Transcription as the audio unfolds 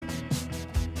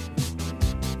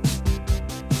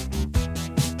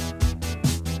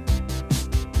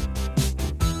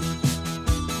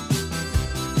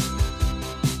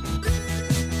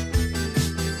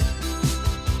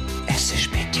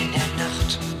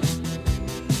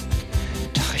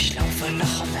laufe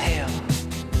noch umher.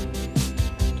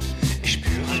 Ich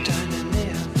spüre deine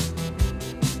Nähe,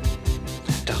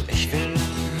 doch ich will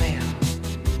noch mehr.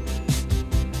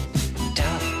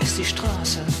 Da ist die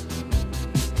Straße,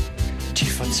 die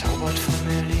verzaubert vor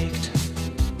mir liegt.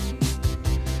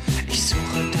 Ich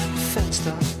suche dein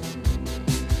Fenster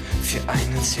für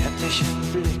einen zärtlichen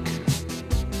Blick.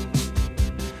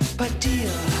 Bei dir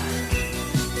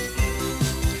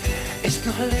ist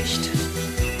noch Licht.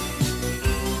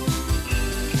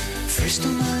 Fühlst du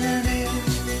meine Nähe?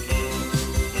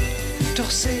 Doch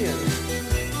sehen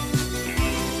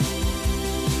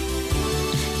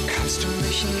kannst du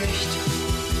mich nicht.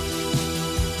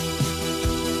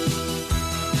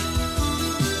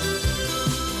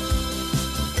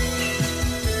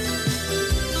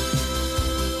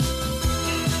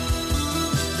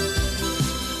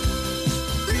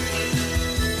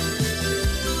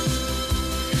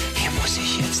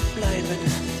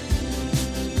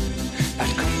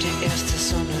 Bald kommt der erste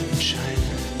Sonnenschein.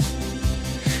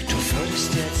 Du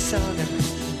würdest jetzt sagen,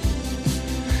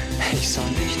 ich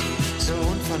soll nicht so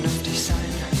unvernünftig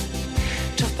sein.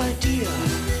 Doch bei dir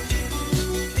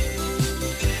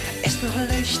ist noch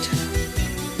Licht.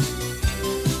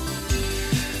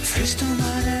 Fühlst du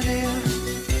meine Nähe?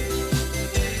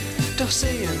 Doch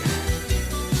sehen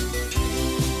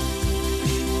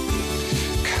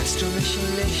kannst du mich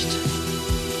nicht.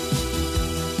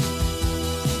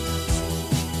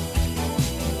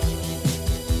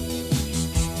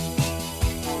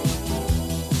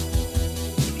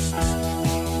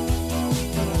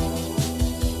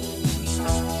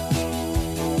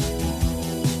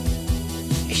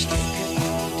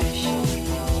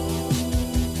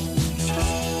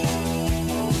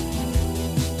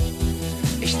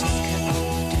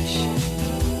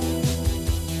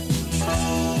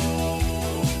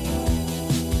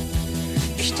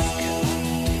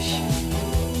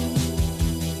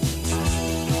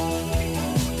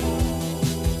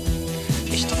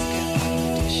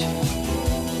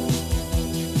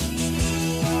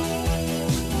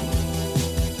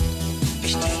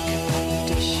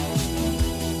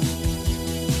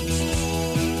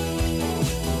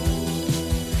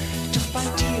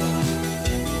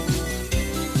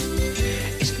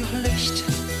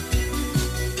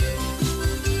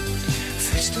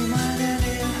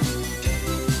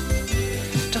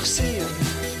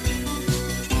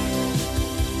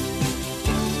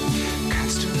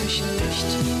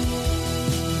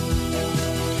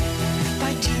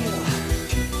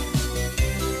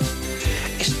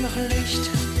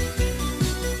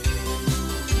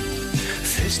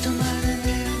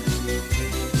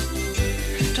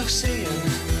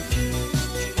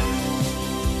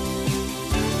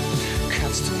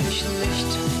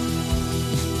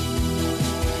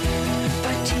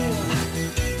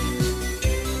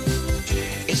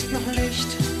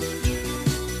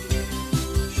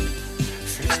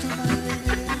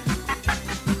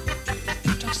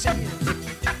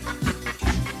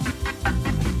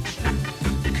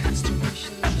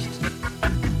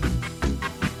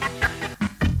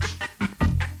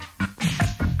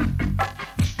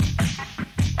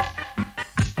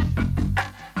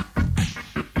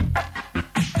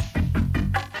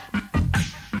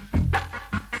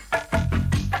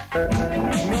 Yeah.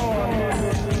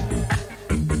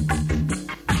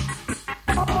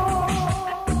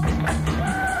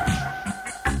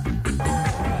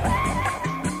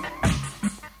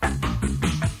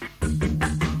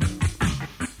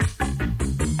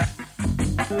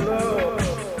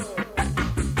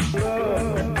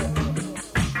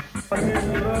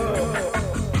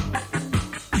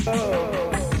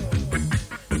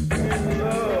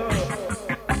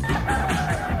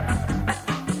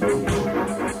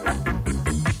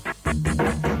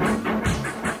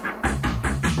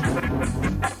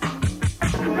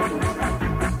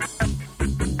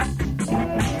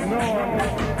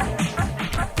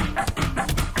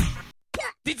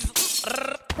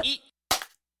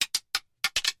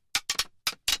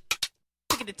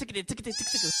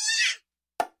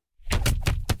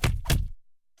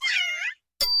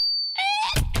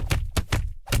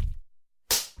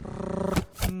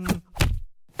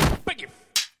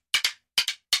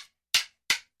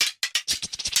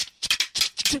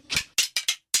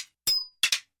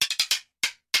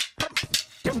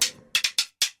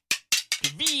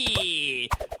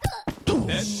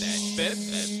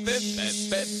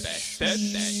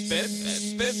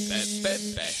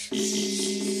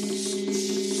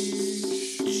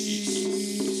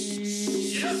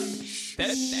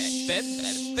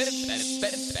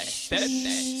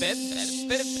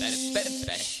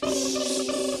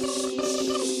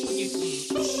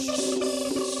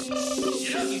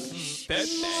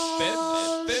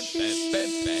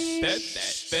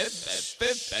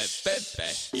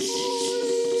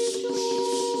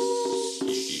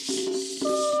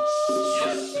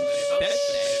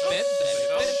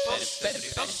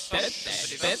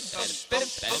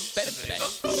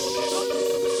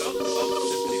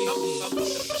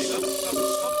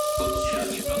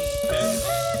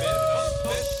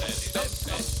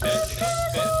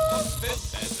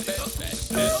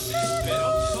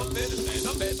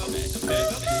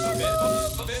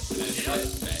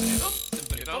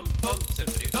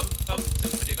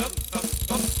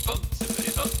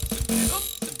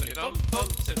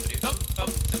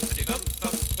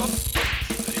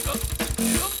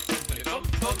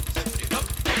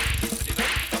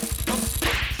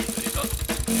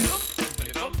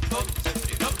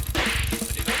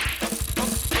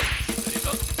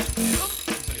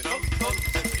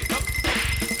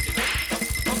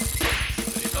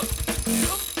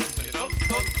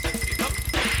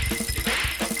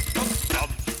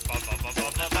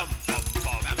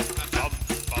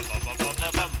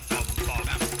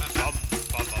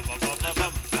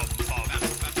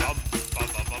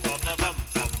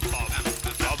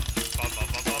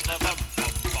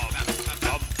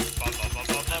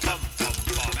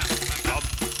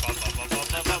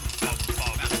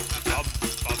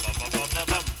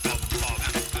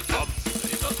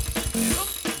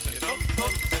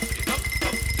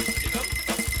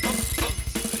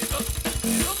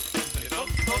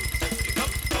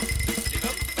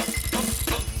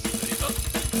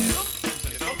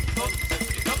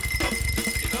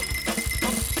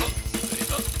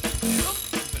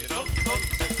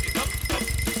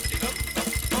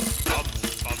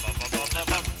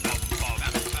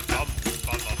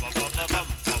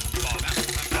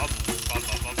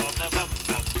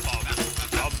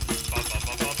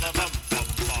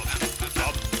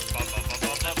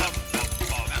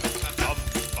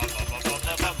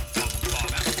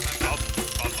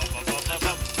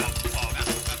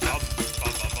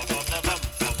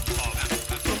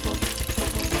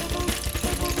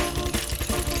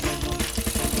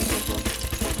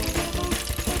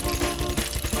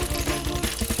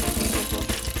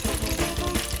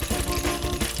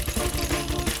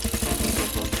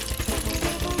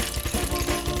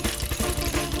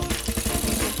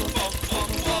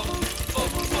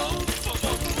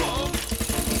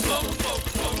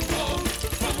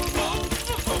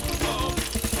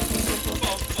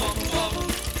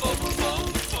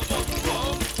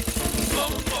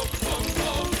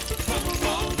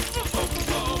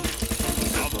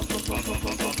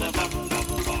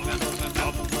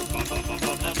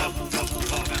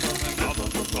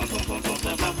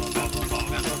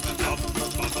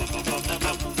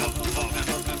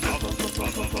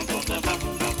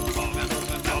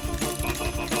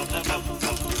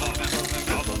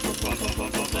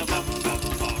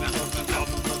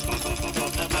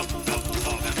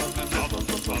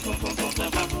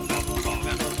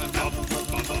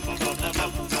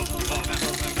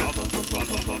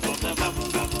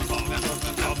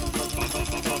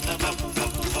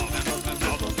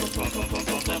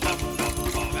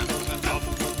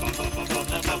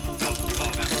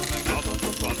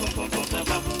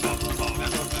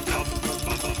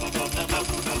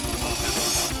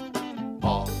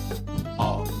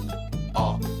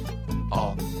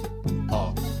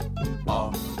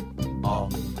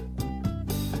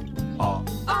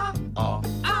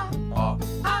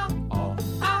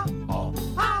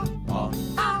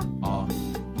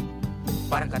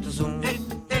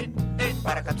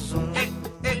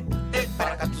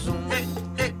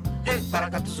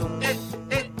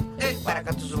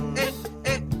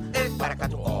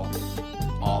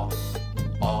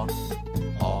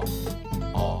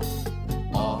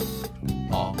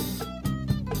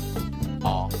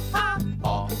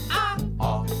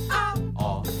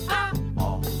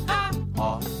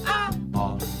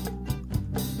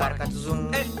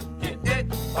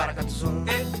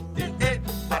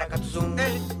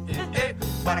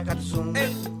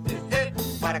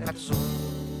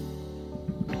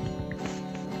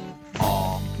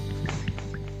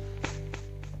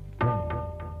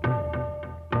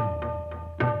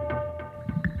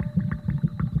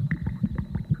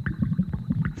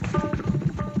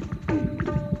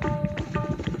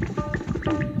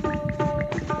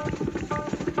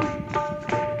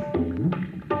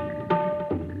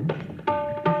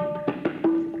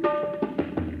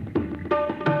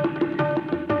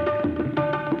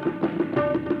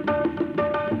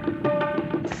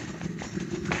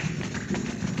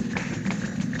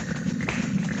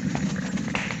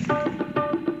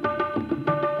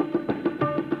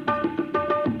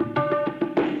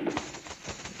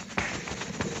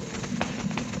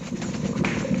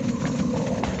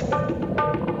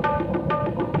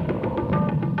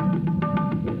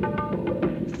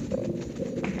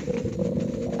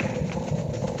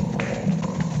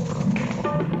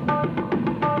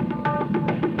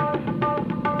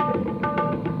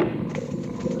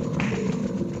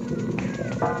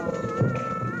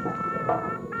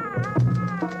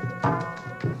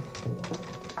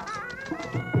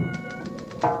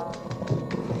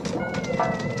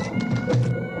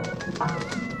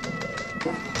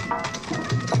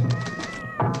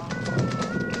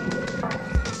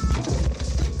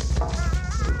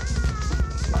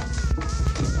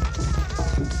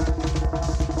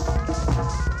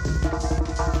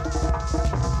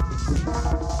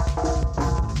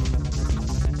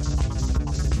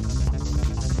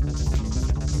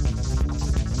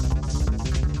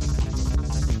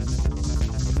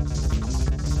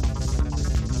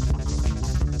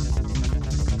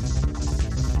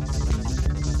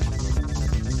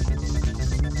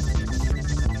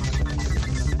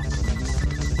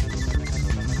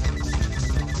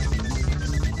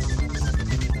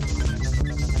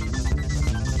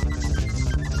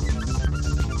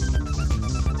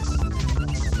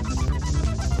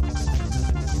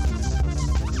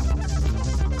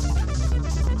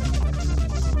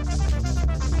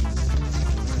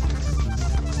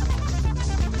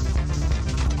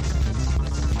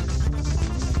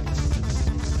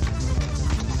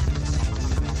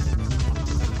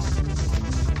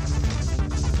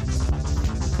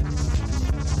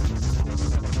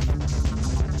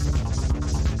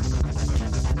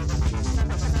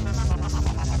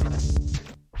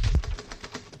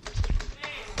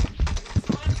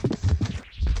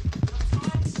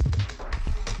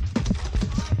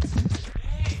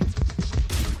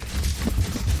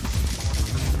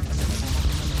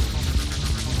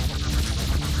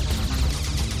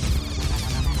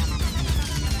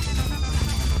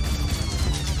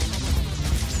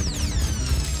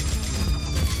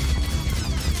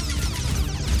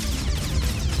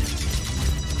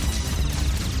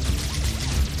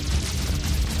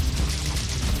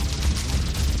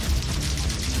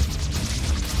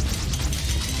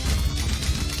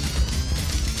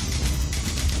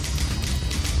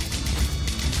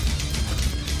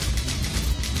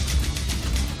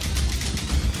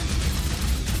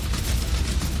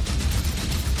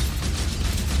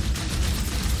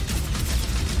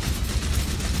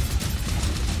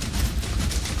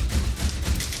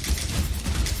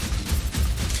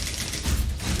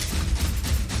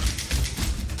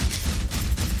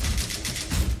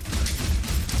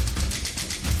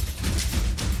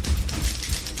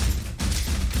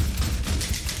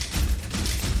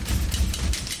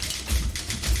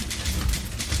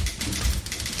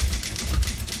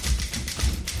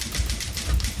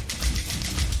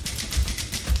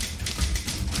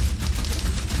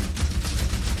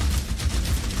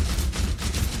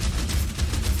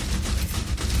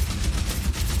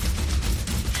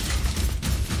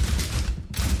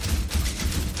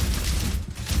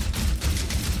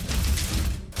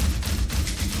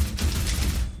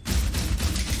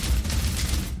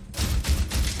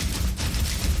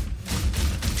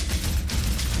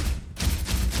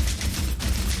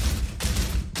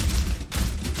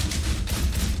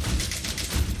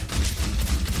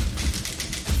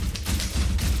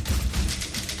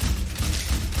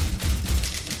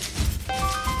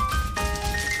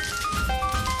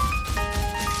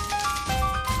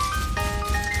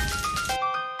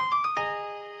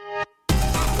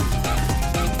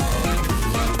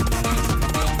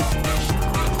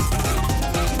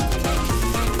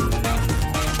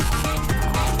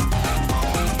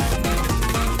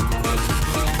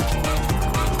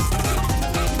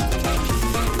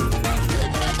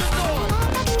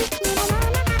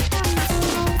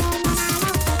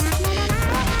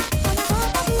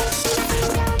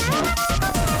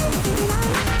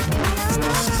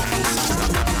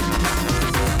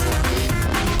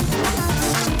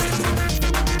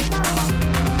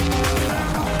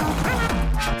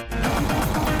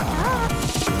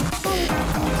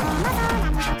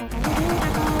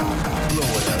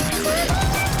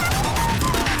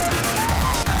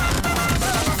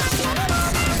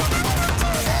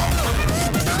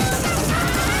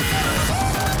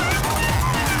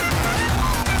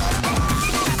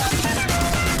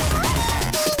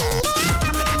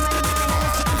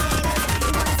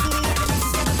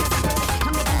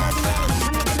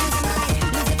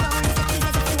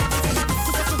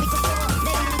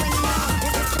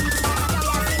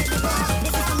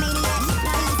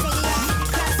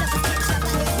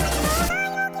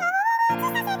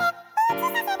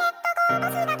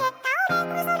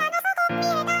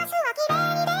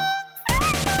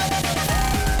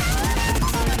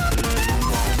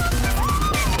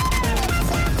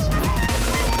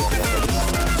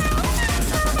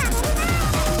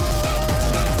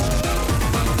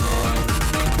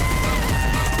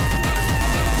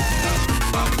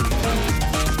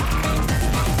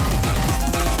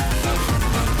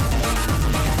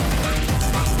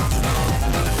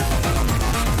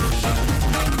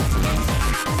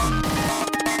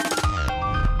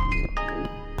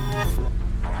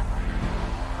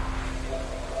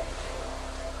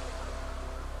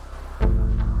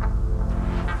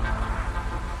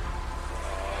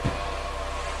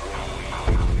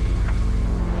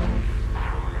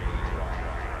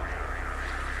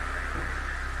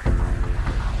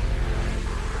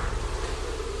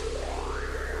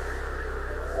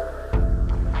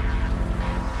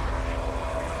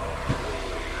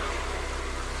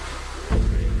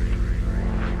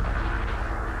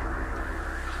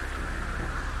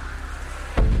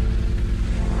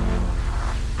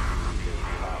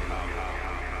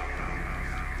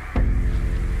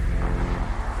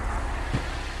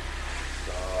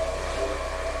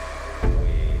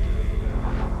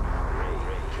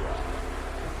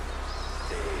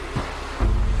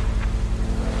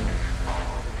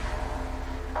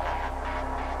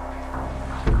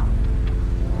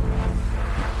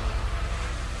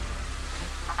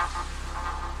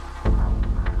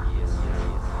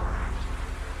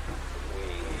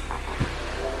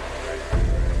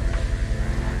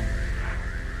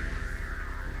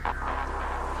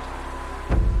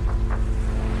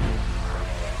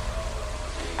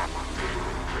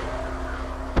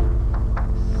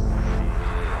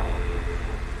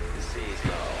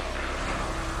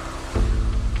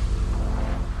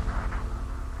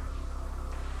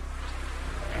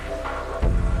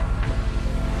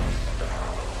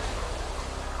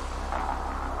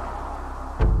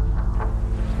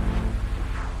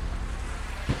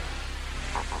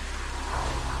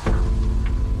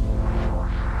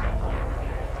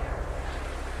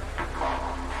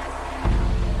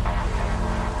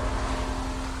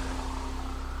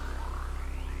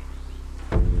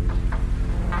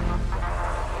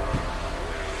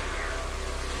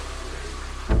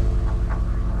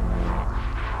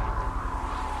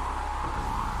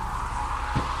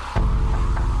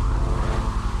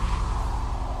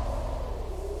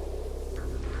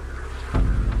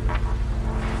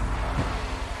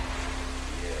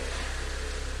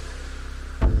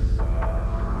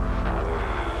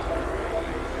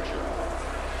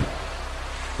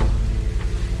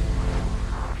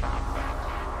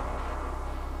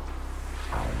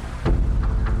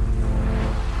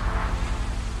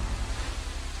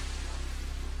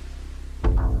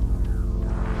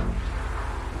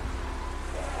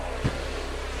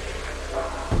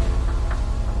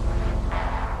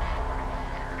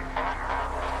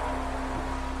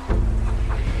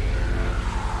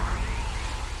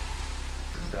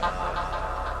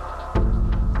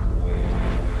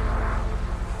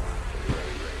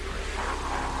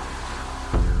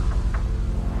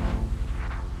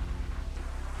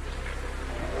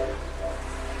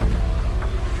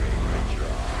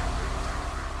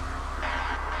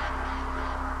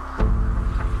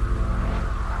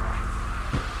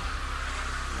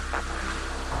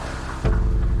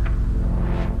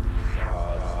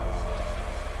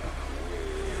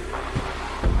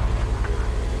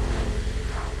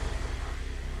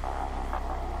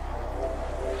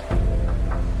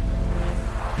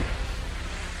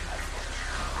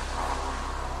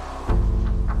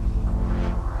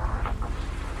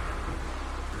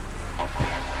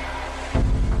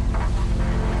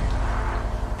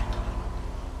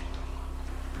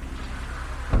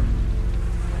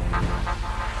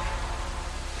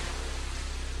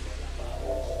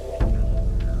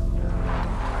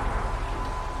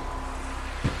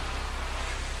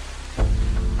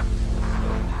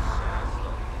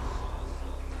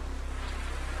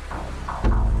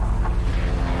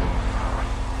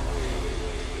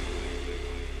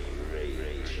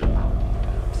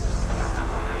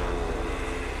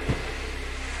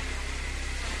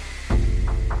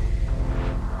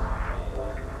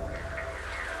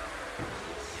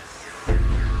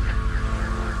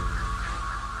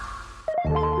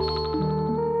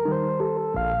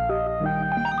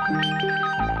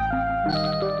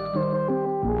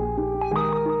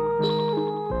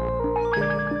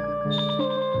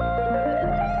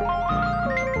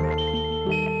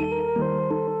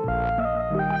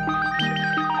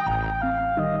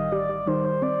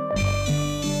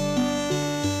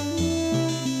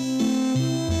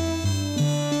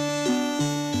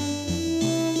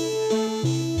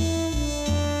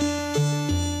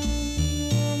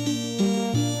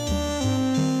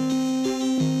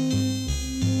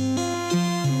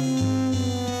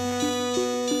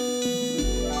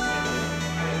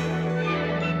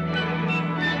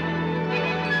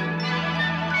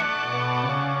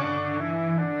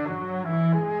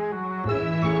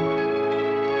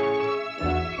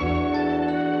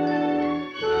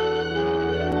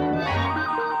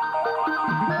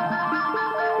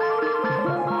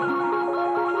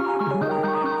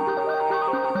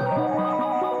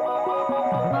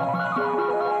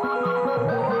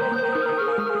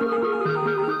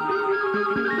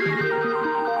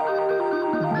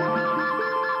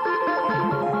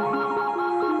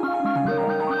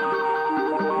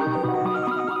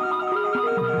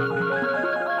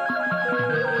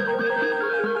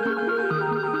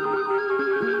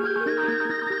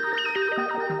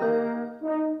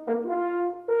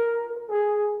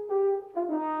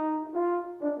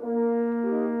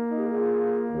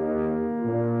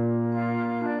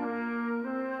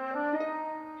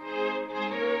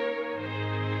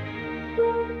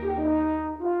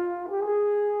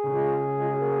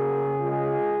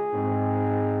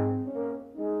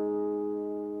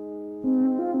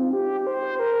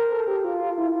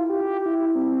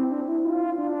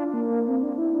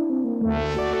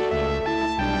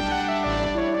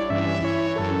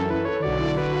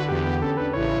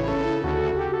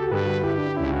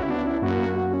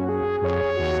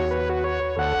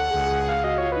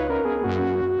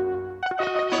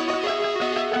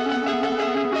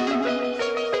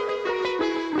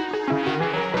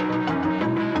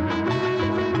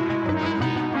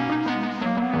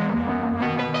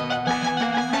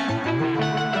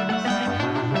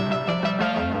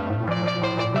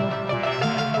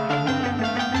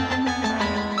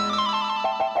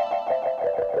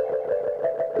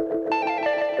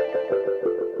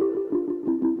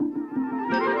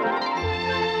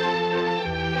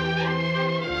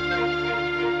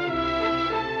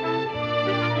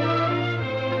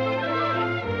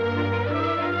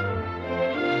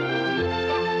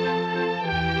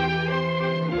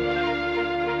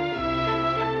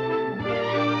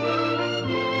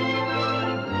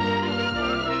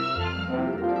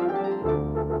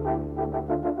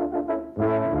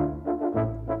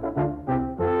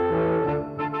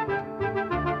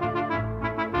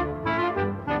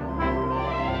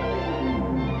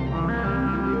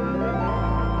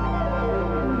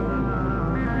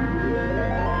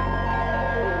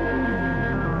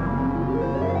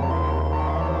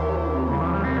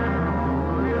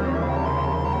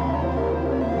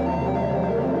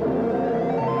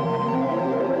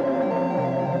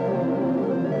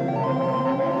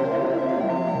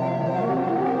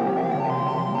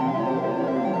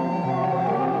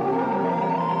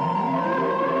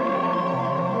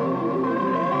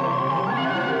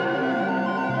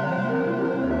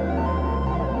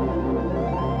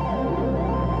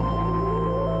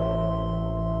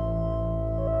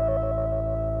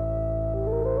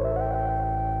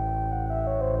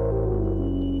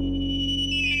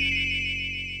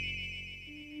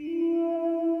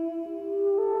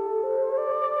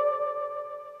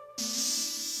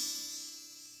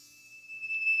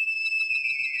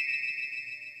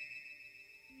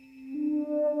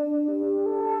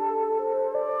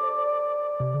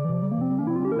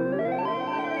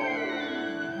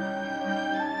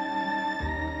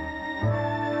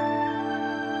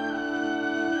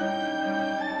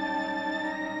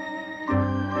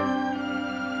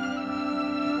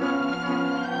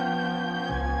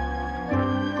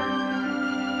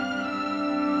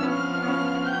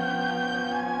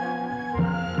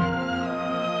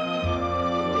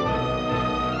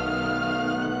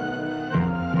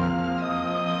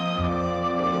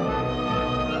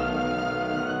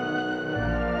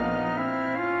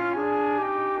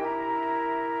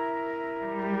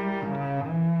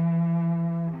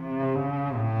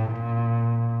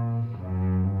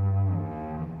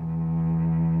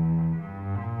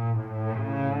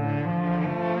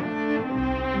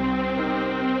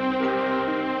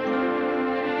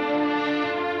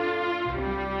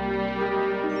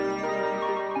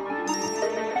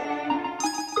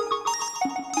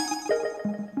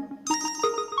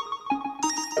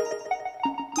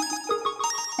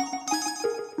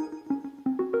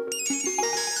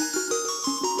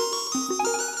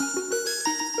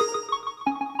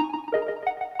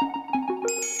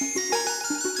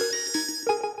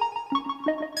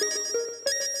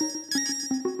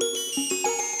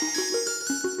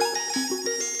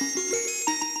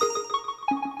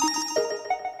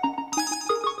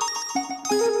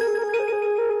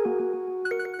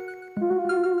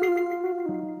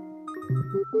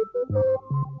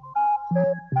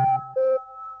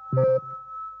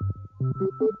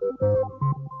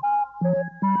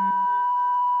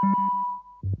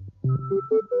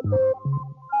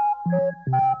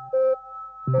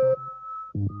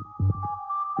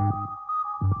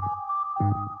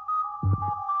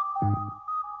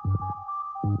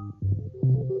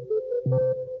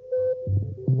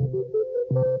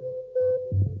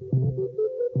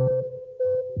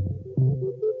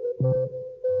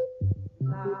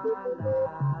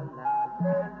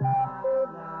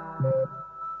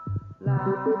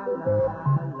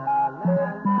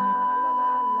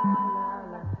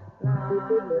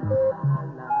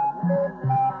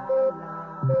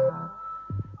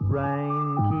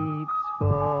 Rain keeps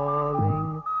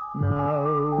falling,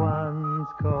 no one's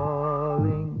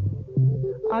calling.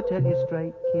 I tell you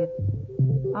straight, kid,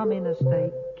 I'm in a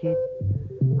state, kid.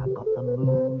 I've got the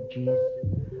mooges,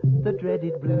 the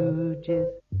dreaded blueges.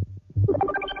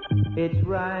 It's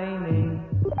raining,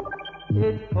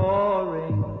 it's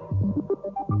pouring,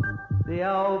 the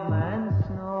old man's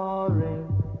snoring.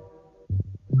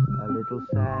 A little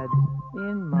sad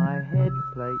in my head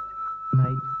plate,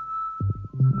 mate.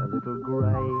 A little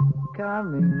grey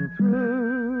coming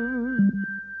through.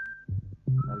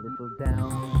 A little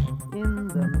down in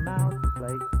the mouth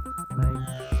plate, mate.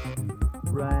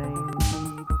 Rain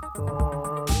keeps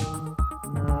falling,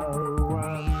 no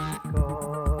one's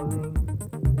calling.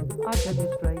 I tell you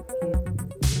straight, kid,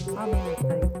 I'm in a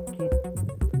state, kid.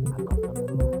 I've got the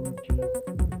mooges,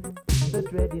 the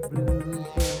dreaded blues.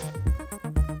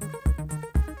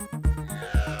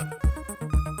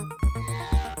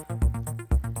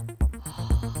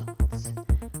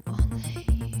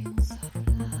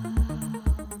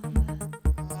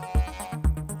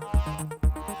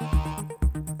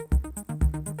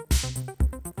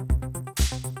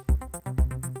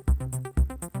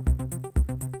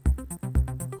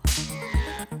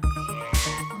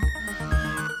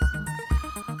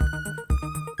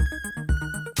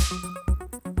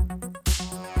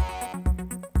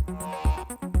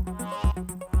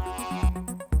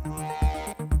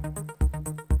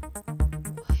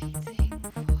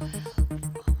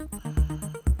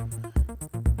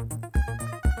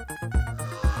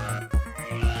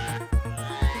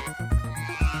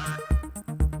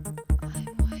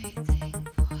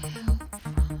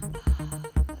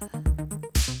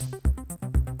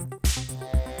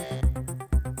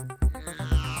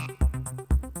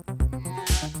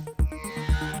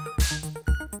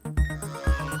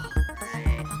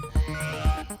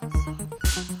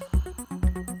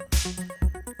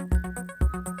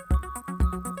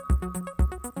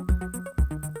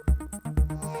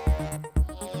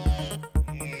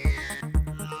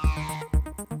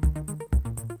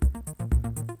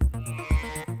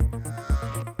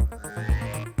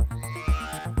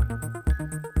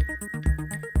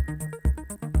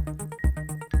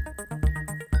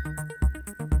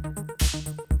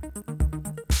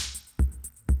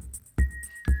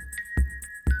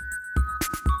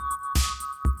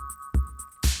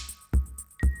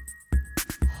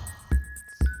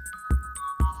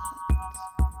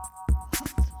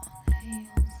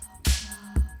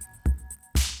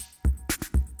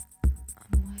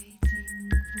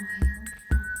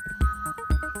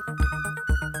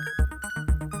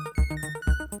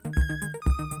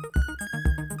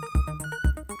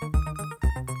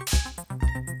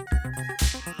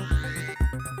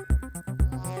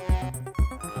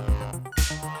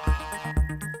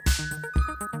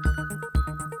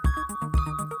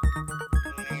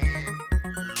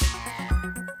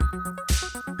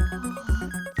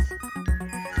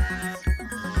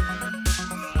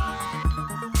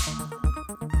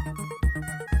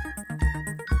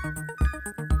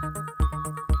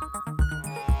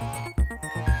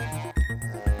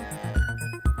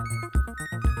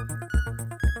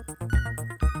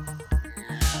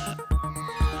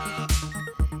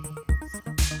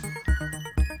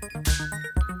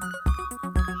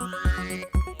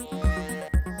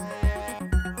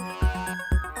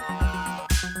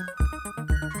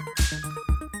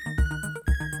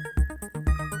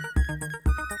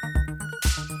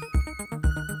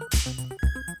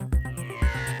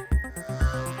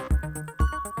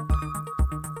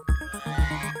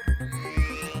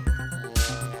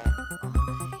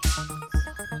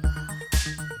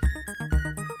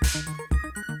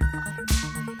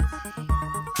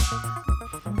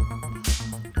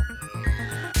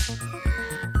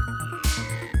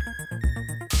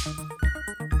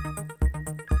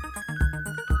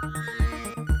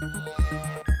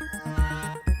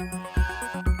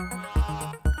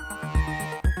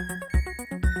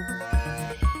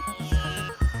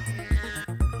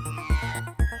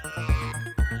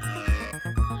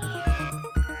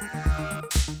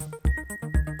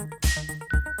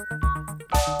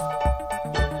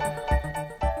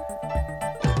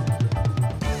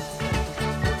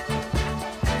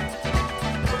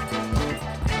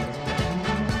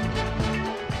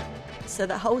 So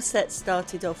the whole set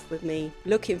started off with me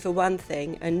looking for one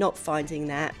thing and not finding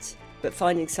that, but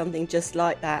finding something just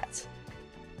like that,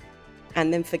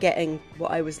 and then forgetting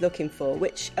what I was looking for,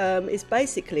 which is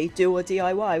basically Do or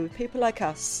DIY with people like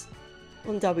us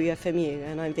on WFMU.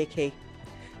 And I'm Vicky,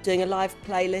 doing a live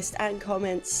playlist and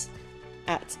comments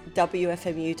at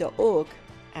wfmu.org,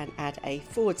 and add a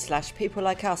 / people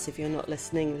like us if you're not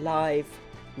listening live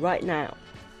right now.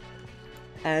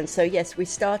 And so yes, we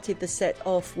started the set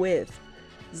off with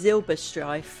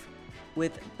Silberstreif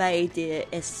with Bei dir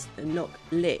ist noch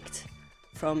Licht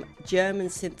from German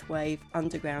synthwave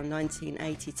underground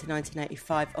 1980 to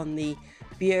 1985 on the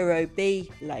Bureau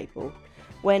B label.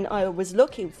 When I was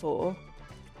looking for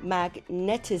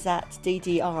Magnetisat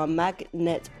DDR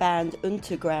Magnet Band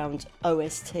Unterground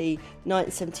OST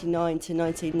 1979 to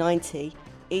 1990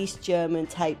 East German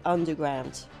Tape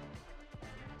Underground.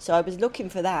 So I was looking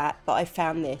for that, but I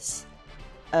found this.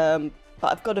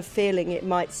 But I've got a feeling it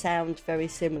might sound very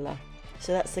similar.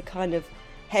 So that's the kind of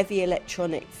heavy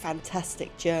electronic,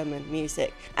 fantastic German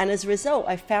music. And as a result,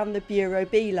 I found the Bureau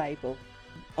B label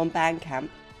on Bandcamp,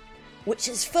 which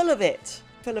is full of it.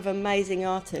 Full of amazing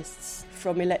artists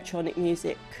from electronic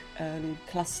music,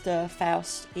 Cluster,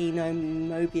 Faust, Eno,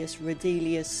 Mobius,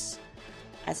 Rodelius,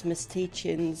 Asmus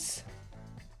Tietjens,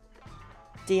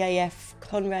 DAF,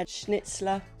 Konrad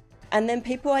Schnitzler, and then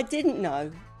people I didn't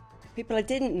know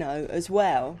as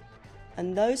well,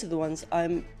 and those are the ones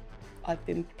I've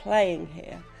been playing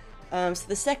here. So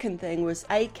the second thing was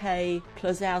A.K.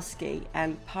 Klosowski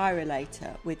and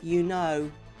Pyrolator with You Know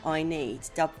I Need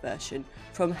dub version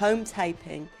from Home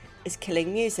Taping is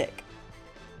Killing Music.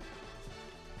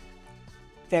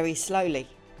 Very slowly.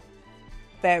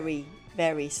 Very,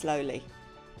 very slowly.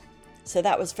 So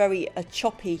that was a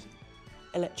choppy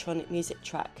electronic music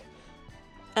track.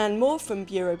 And more from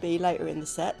Bureau B later in the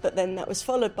set, but then that was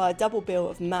followed by a double bill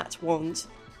of Matt Wand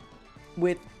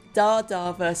with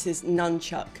Dada versus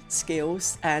Nunchuck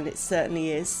skills, and it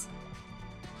certainly is,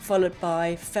 followed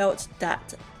by Felt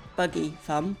Dat Buggy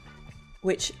Thumb,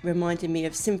 which reminded me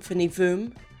of Symphony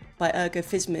Voom by Ergo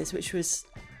Phizmiz, which was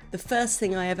the first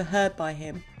thing I ever heard by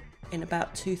him in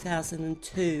about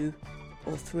 2002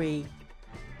 or 3,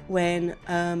 when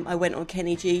I went on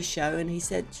Kenny G's show and he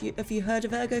said, have you heard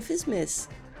of Ergo Phizmiz?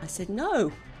 I said,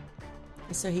 no.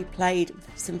 And so he played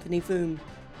Symphony Voom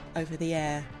over the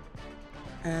air.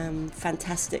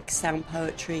 Fantastic sound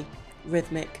poetry,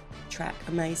 rhythmic track,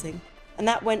 amazing. And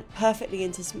that went perfectly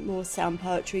into some more sound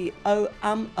poetry,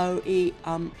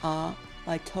 O-E-R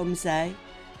by Tom Zay.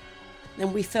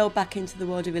 Then we fell back into the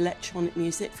world of electronic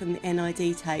music from the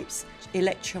NID tapes,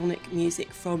 electronic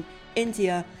music from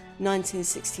India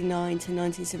 1969 to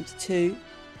 1972,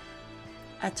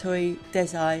 Atoy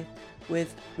Desai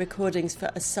with recordings for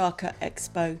Osaka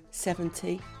Expo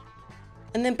 70.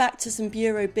 And then back to some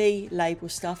Bureau B label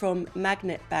stuff from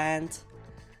Magnet Band,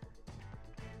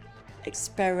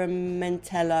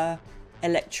 Experimentella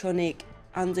Electronic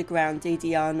Underground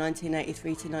DDR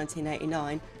 1983 to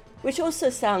 1989, which also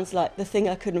sounds like the thing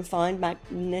I couldn't find,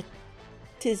 Magnetizidat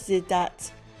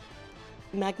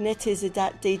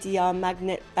DDR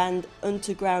Magnet Band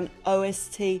Unterground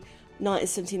OST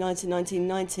 1979 to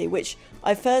 1990, which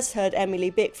I first heard Emily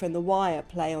Bick from The Wire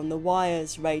play on The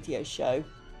Wire's radio show,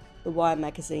 The Wire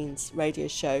magazine's radio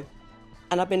show,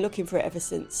 and I've been looking for it ever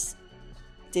since,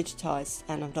 digitised,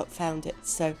 and I've not found it.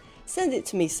 So send it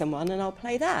to me, someone, and I'll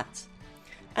play that.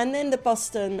 And then the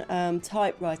Boston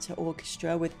Typewriter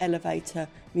Orchestra with Elevator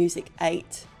Music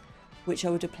 8, which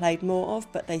I would have played more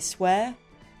of, but they swear.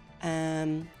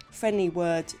 Friendly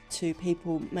word to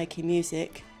people making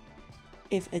music: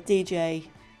 if a DJ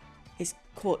is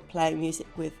caught playing music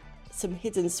with some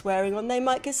hidden swearing on, they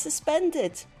might get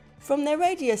suspended from their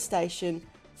radio station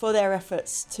for their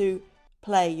efforts to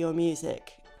play your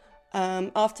music.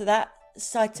 After that,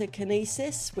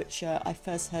 Cytokinesis, which I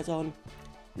first heard on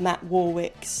Matt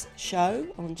Warwick's show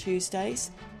on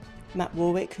Tuesdays. Matt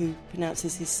Warwick, who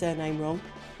pronounces his surname wrong,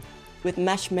 with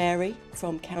Mash Mary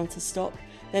from Counterstop.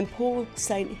 Then Paul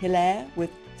St. Hilaire with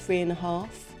 3.5.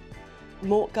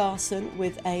 Mort Garson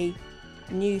with a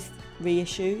new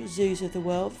reissue, Zoos of the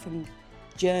World, from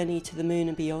Journey to the Moon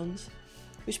and Beyond,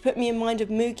 which put me in mind of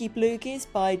Moogie Bloogies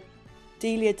by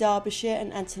Delia Derbyshire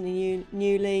and Anthony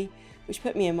Newley, which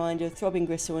put me in mind of Throbbing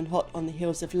Gristle and Hot on the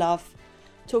Heels of Love.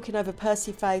 Talking over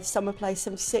Percy Faith's Summer Place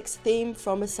 76 theme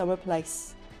from A Summer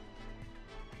Place.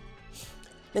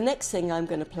 The next thing I'm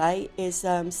going to play is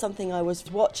something I was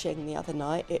watching the other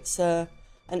night. It's an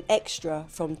extra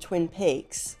from Twin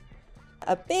Peaks.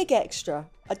 A big extra.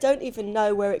 I don't even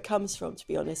know where it comes from, to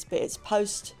be honest, but it's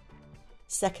post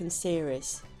second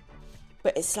series.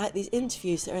 But it's like these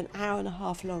interviews that are an hour and a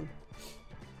half long.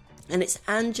 And it's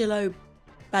Angelo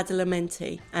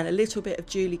Badalamenti and a little bit of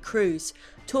Julie Cruz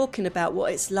talking about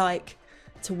what it's like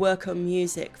to work on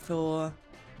music for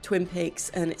Twin Peaks,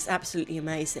 and it's absolutely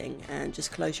amazing. And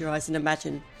just close your eyes and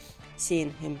imagine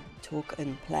seeing him talk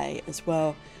and play as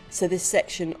well. So this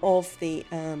section of the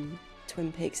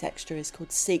Twin Peaks extra is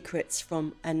called Secrets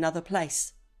from Another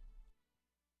Place.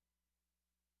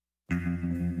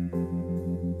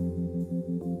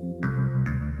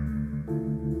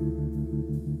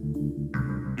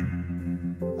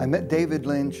 I met David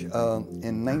Lynch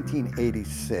in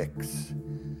 1986.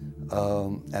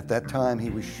 At that time, he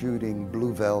was shooting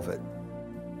Blue Velvet.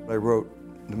 I wrote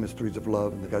The Mysteries of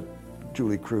Love, and they got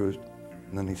Julie Cruz.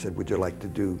 And then he said, would you like to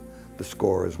do the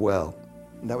score as well?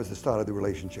 And that was the start of the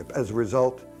relationship. As a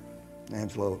result,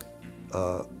 Angelo,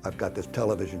 I've got this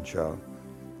television show,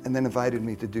 and then invited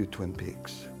me to do Twin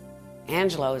Peaks.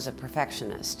 Angelo is a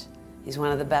perfectionist. He's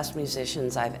one of the best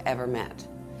musicians I've ever met.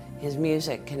 His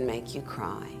music can make you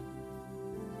cry.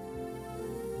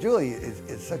 Julie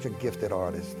is such a gifted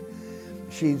artist.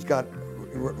 She's got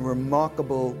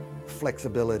remarkable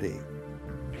flexibility.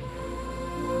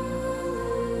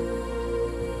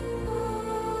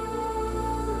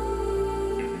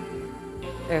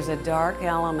 There's a dark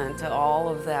element to all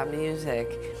of that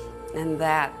music, and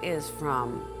that is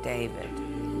from David.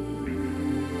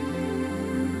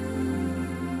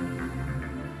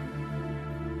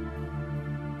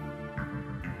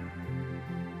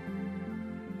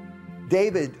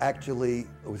 David actually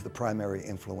was the primary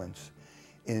influence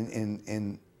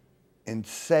in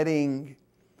setting,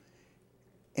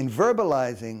 in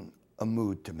verbalizing a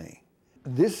mood to me.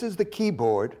 This is the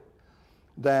keyboard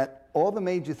that all the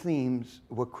major themes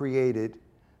were created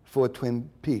for Twin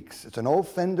Peaks. It's an old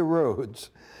Fender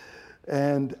Rhodes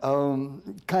and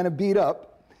kind of beat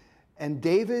up. And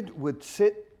David would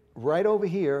sit right over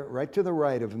here, right to the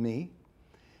right of me,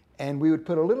 and we would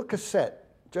put a little cassette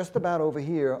just about over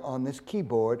here on this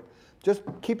keyboard, just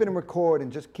keep it in record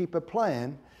and just keep it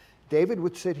playing. David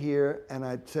would sit here and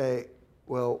I'd say,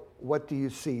 well, what do you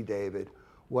see, David?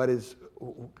 What is,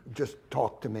 just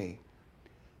talk to me.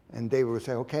 And David would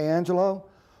say, okay, Angelo,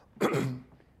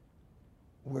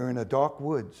 we're in a dark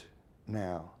woods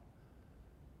now.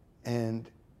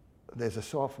 And there's a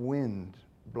soft wind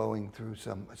blowing through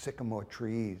some sycamore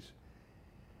trees.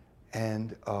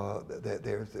 And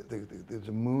there's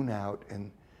a moon out, and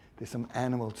there's some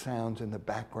animal sounds in the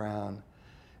background,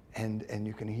 and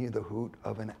you can hear the hoot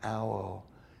of an owl,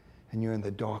 and you're in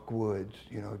the dark woods.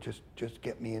 You know, just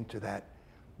get me into that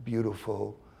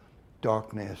beautiful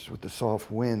darkness with the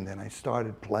soft wind. And I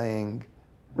started playing.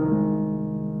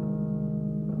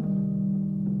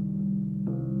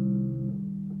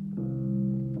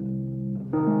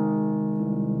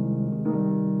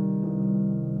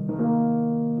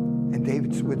 And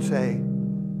David would say,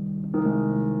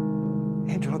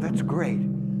 Angelo, that's great.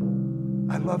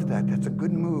 I love that. That's a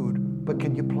good mood, but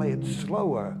can you play it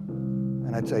slower?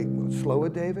 And I'd say, slower,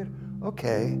 David?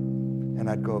 Okay. And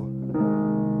I'd go.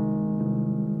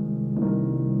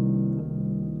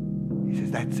 He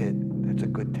says, that's it. That's a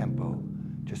good tempo.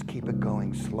 Just keep it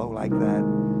going slow like that.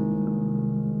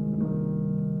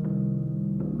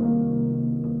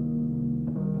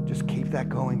 Just keep that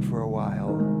going for a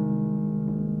while.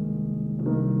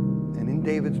 And in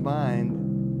David's mind,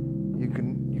 you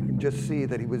can just see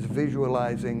that he was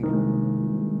visualizing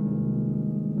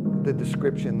the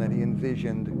description that he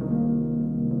envisioned.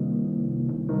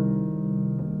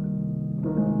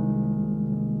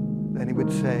 Then he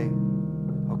would say,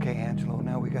 okay, Angelo,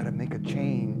 now we got to make a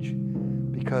change,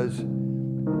 because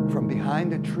from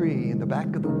behind a tree in the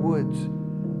back of the woods,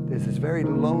 there's this very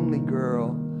lonely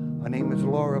girl. Her name is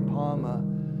Laura Palmer,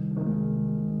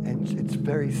 and it's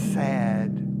very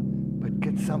sad, but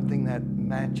get something that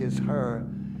matches her.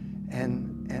 And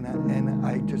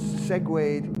I just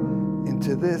segued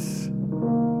into this.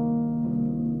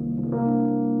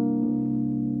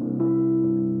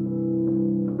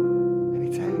 And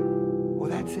he'd say, well,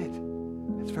 that's it.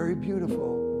 It's very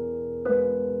beautiful.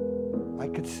 I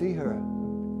could see her.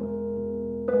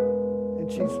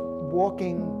 And she's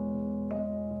walking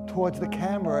towards the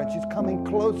camera, and she's coming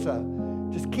closer.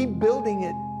 Just keep building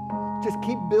it. Just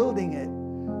keep building it.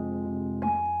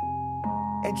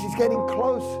 And she's getting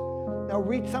close. Now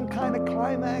reach some kind of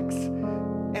climax.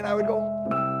 And I would go,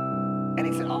 and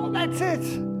he said, oh, that's it.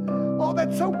 Oh,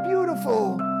 that's so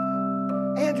beautiful.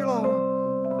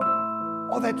 Angelo,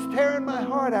 oh, that's tearing my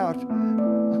heart out.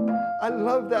 I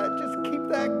love that. Just keep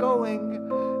that going.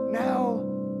 Now,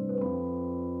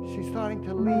 she's starting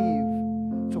to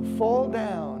leave. So fall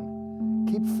down.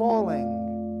 Keep falling.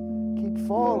 Keep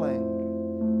falling.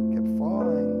 Keep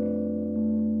falling.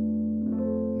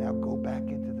 Now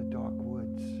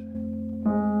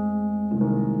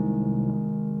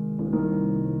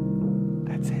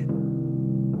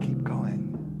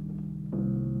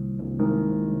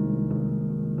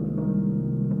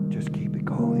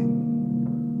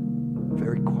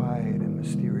very quiet and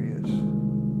mysterious.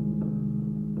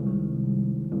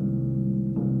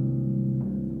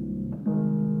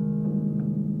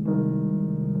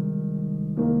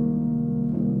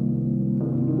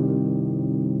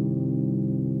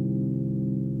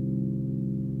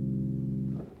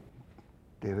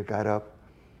 David got up,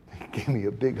 gave me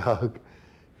a big hug.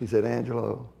 He said,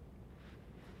 Angelo,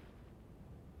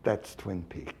 that's Twin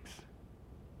Peaks.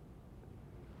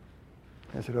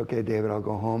 I said, okay, David, I'll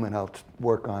go home and I'll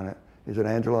work on it. He said,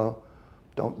 Angelo,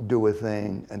 don't do a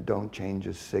thing and don't change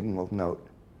a signal note.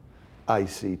 I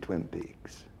see Twin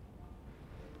Peaks.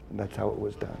 And that's how it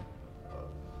was done.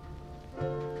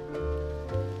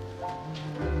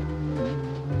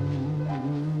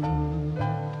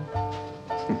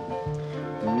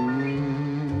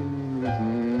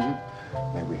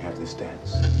 May we have this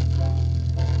dance?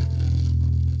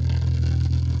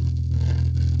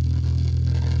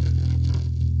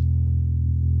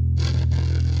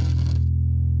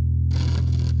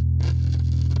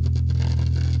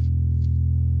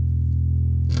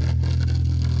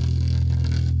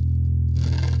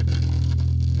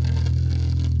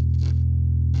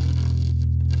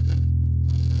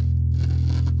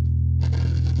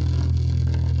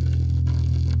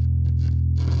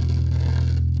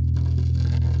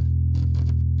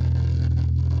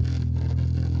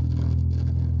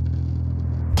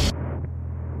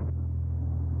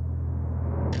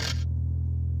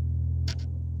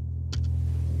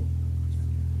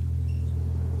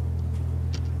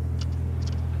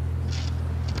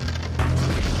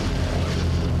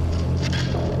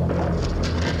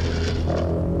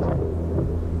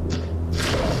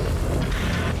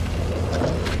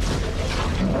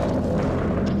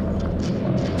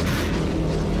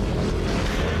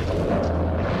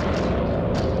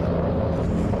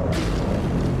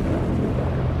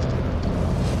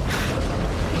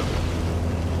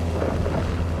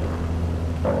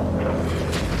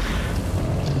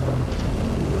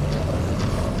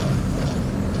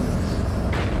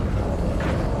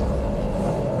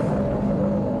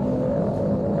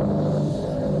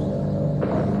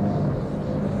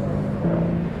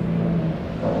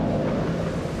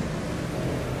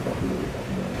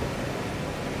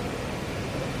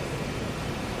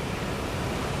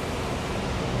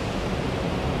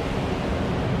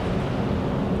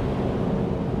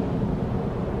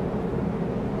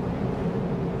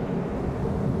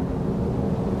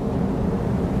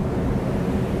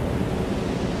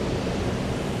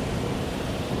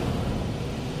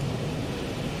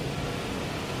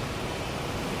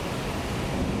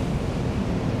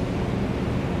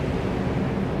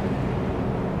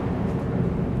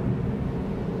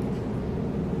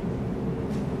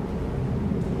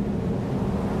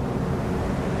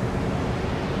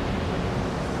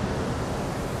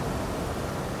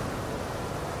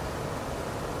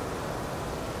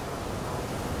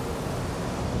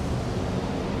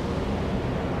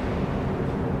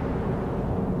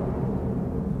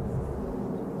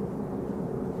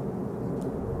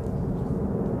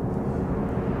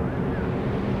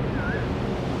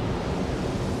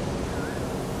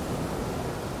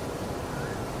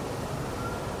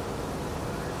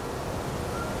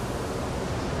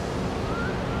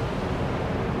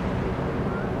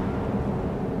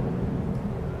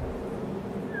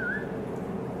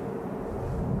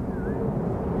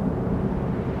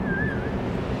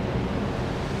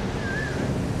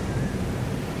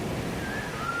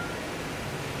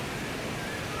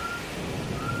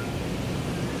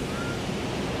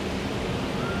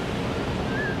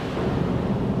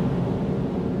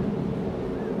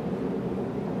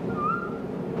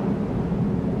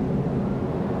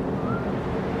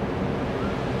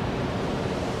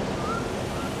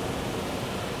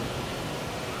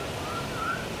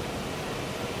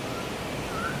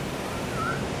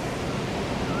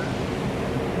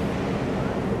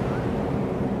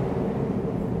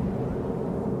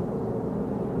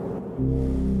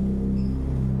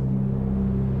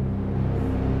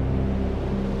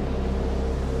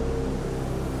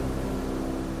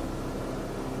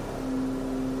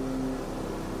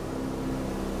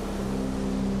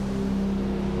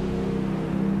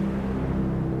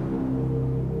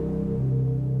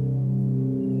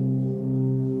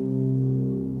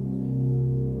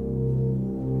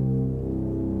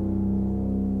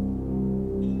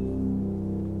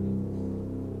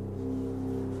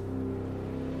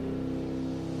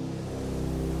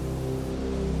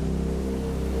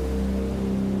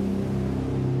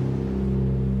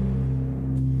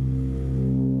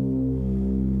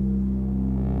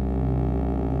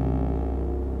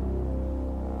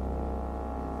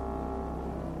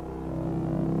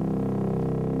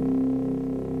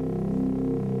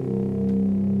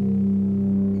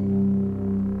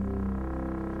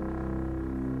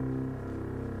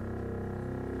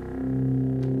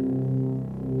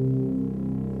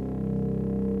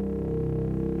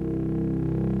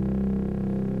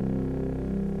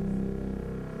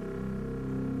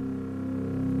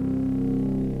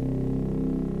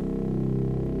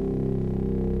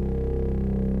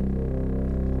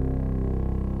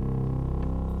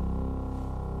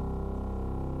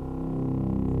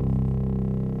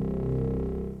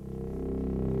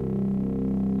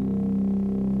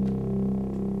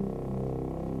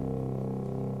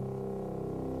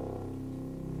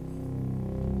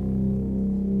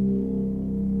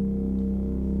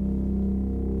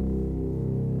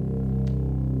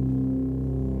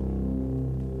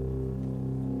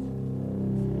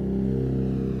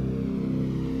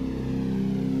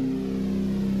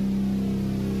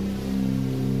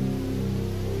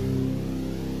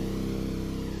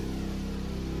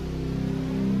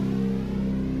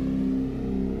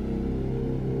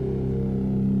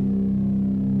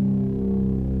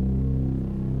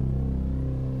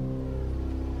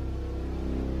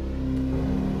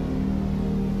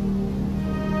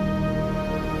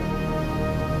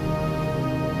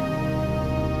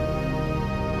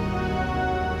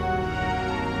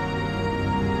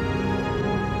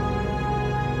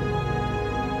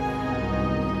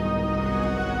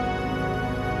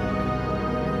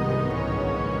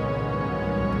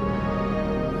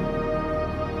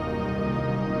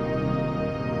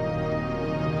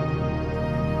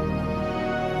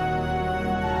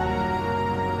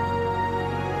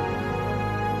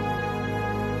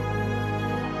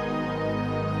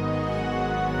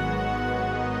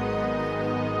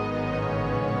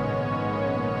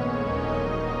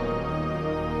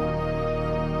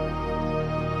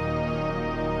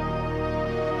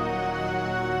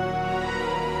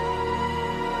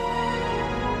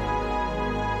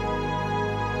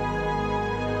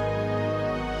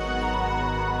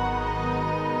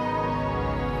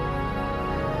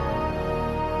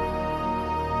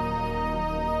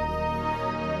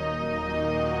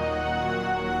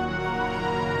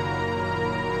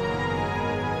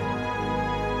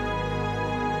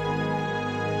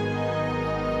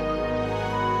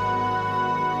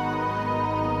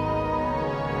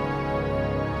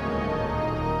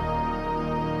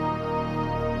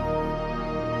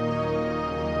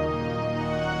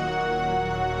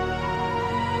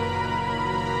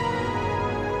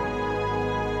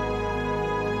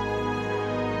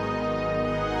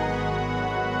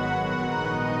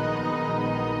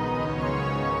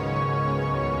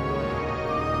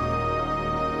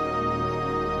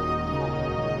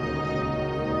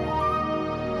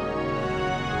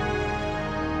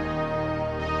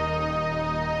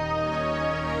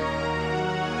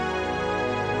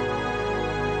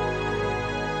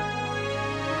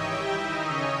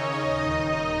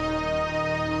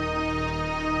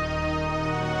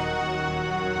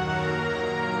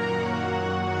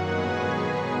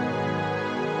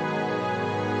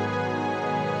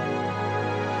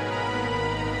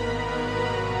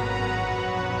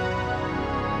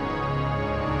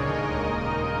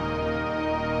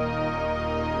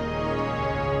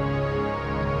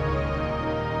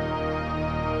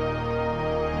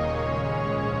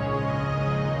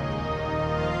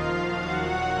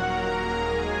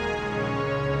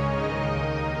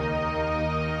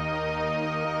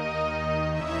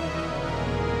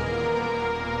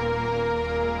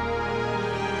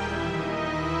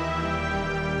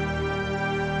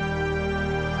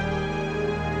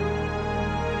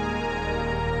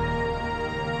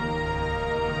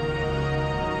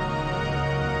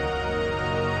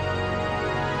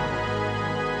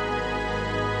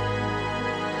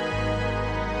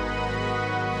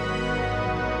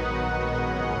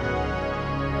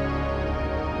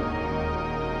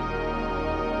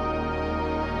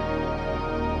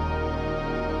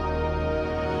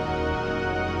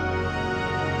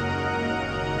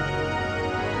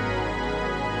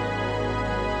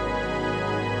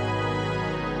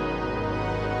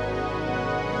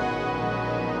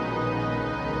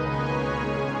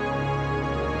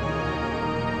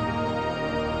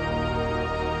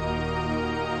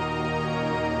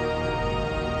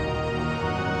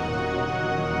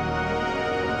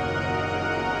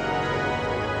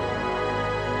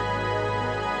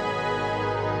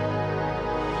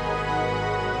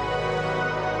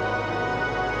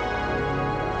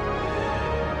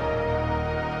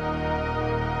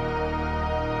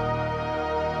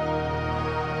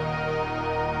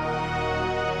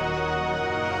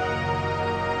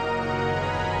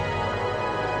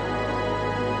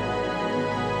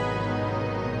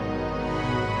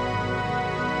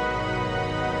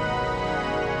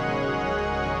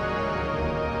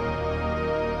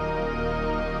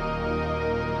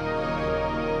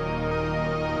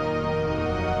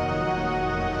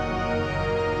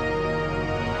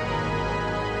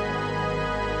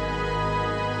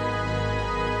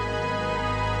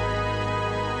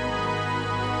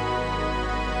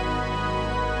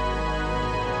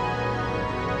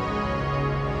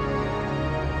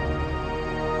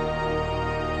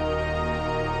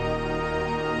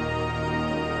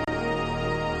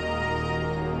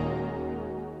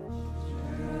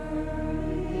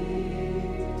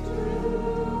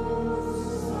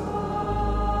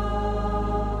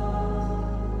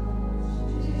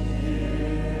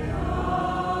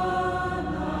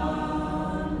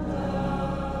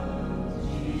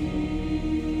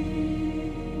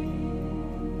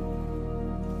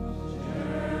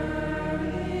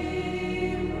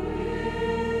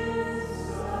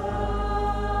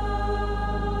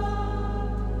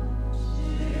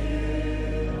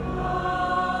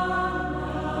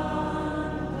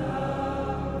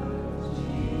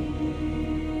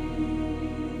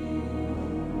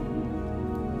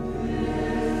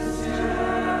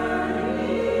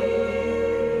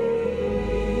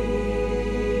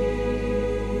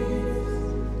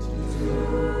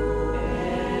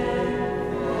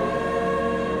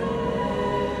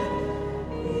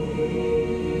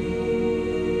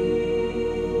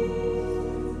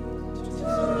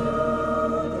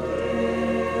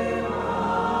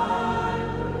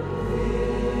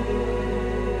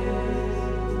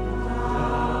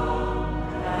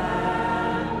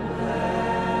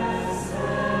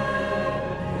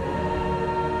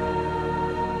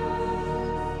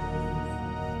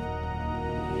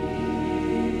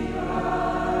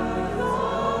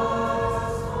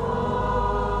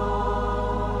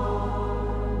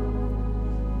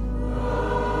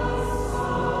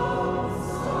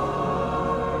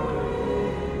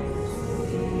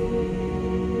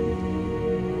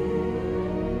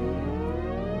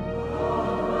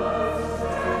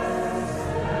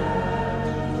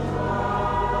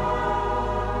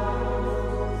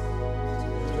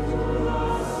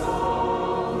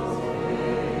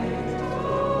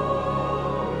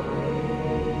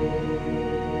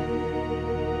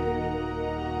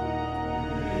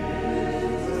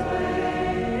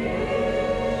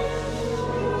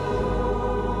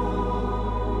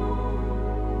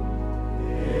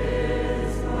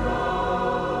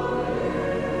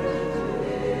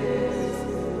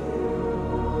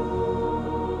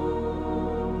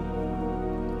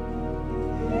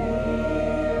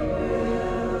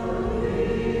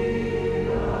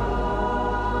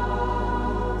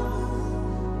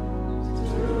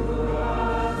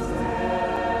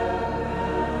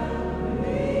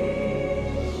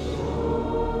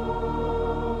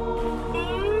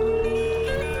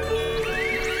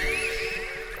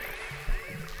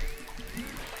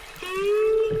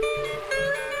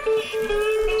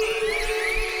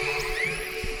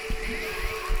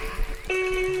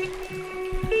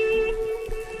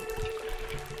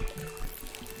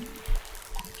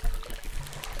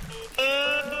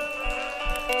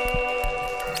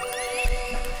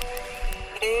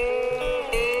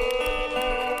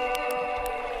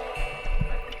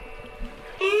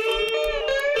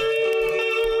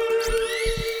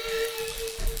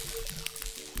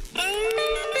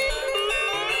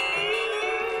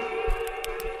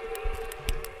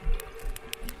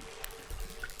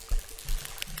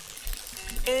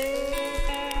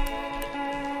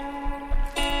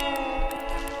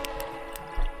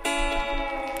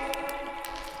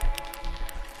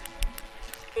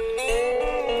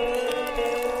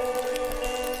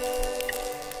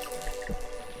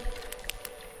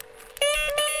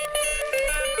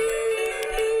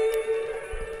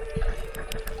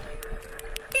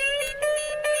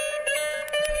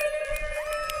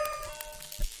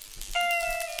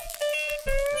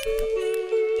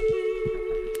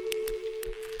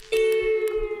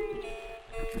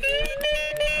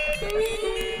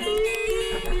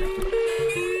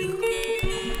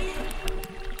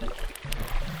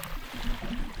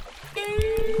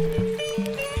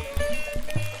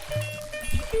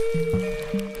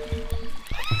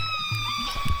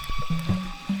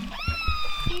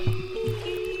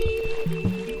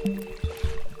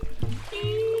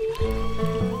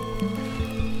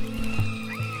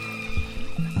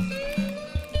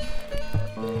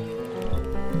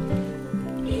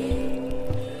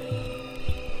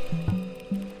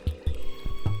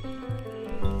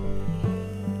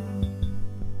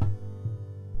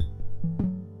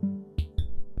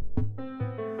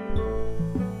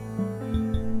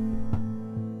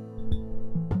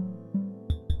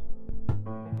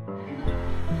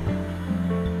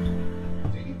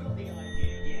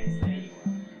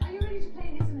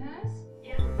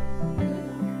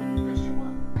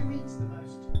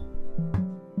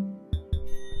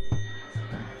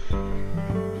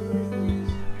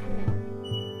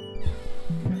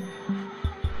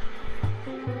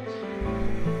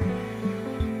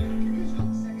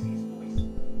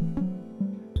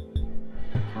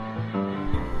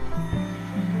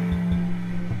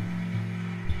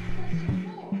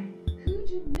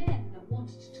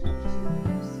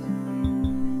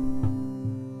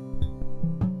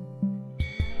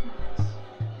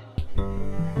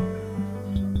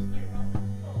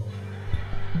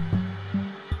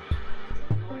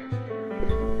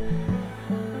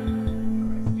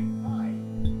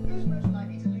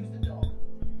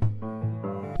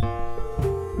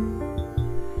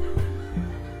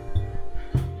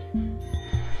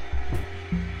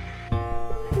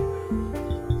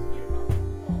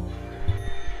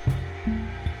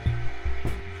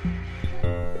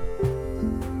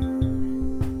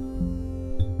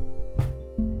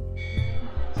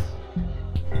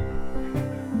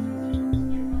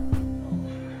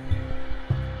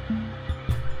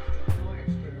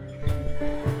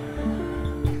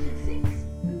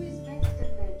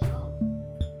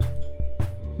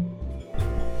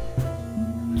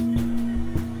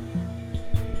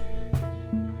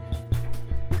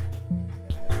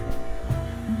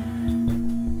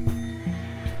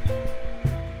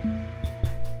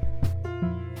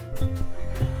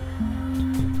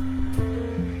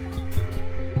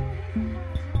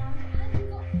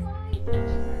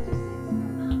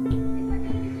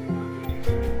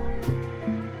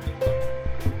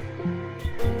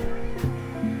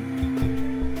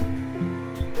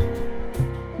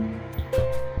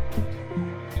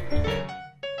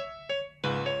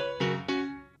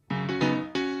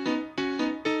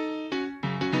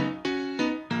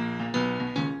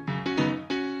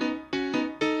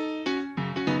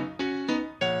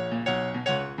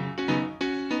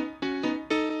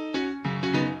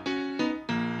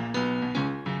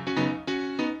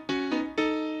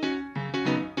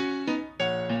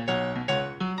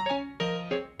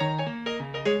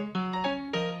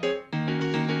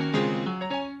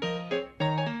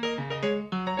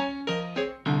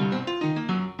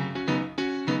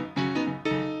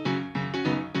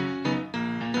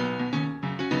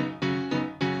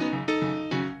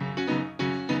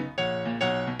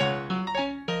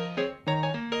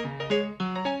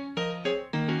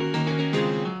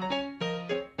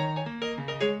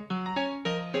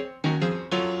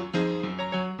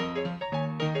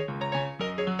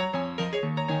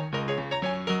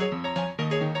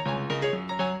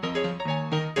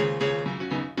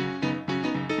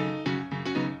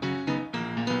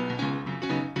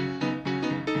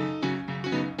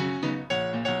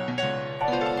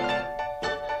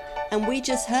 And we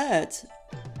just heard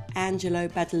Angelo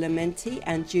Badalamenti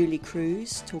and Julie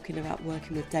Cruz talking about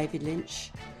working with David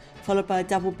Lynch, followed by a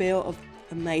double bill of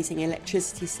amazing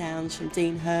electricity sounds from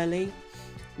Dean Hurley,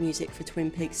 music for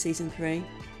Twin Peaks Season 3.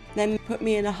 Then put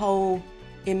me in a whole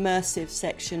immersive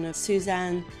section of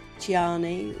Suzanne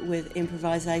Ciani with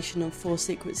improvisation on 4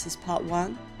 Sequences Part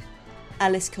 1,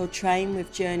 Alice Coltrane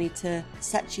with Journey to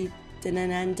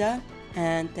Satchidananda,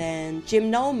 and then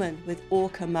Jim Nolman with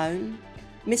Orca Moan,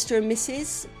 Mr. and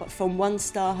Mrs. from One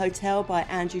Star Hotel by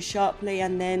Andrew Sharpley,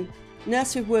 and then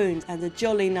Nurse with Wounds and a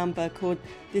jolly number called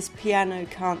This Piano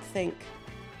Can't Think.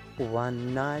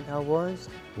 One night I was...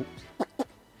 Oops.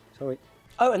 Sorry.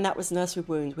 Oh, and that was Nurse with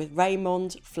Wounds with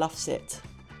Raymond Fluffsit.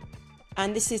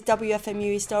 And this is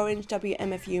WFMU East Orange,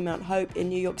 WMFU Mount Hope in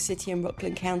New York City and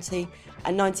Rockland County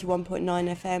at 91.9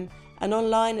 FM and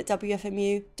online at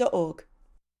WFMU.org.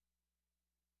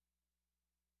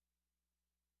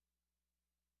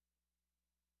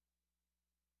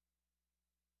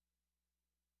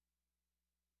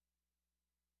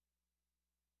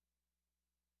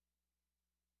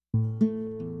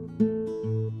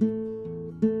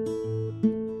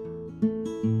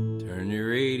 Turn your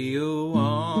radio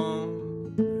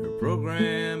on, her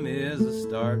program is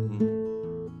a-startin'.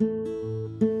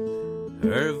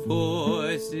 Her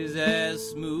voice is as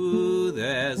smooth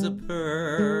as a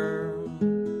pearl,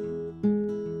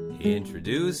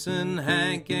 introducing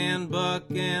Hank and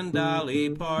Buck and Dolly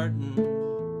Parton.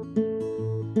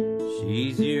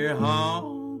 She's your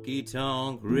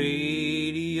honky-tonk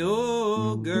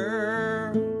radio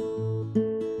girl.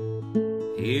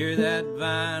 Hear that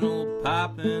vinyl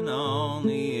popping on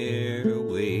the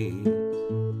airwaves,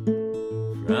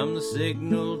 from the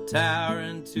signal tower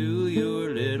into your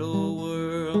little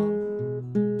world.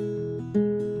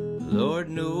 Lord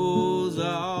knows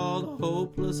all the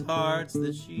hopeless hearts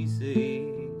that she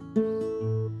saves.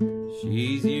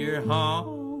 She's your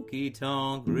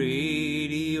honky-tonk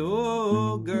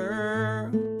radio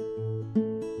girl.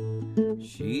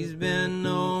 She's been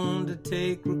known to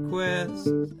take requests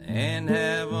and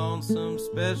have on some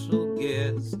special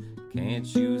guests. Can't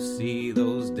you see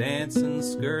those dancing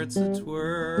skirts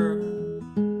a-twirl?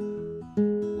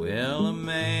 Well, a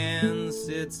man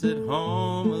sits at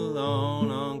home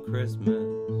alone on Christmas.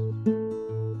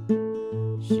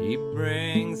 She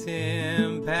brings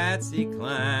him Patsy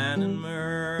Cline and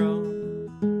Merle.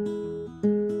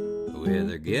 With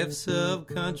her gifts of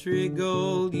country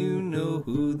gold, you know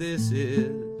who this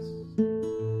is.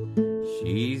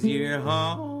 She's your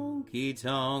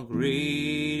honky-tonk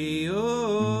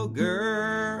radio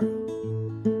girl.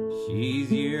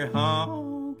 She's your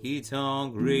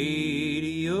honky-tonk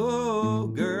radio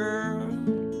girl.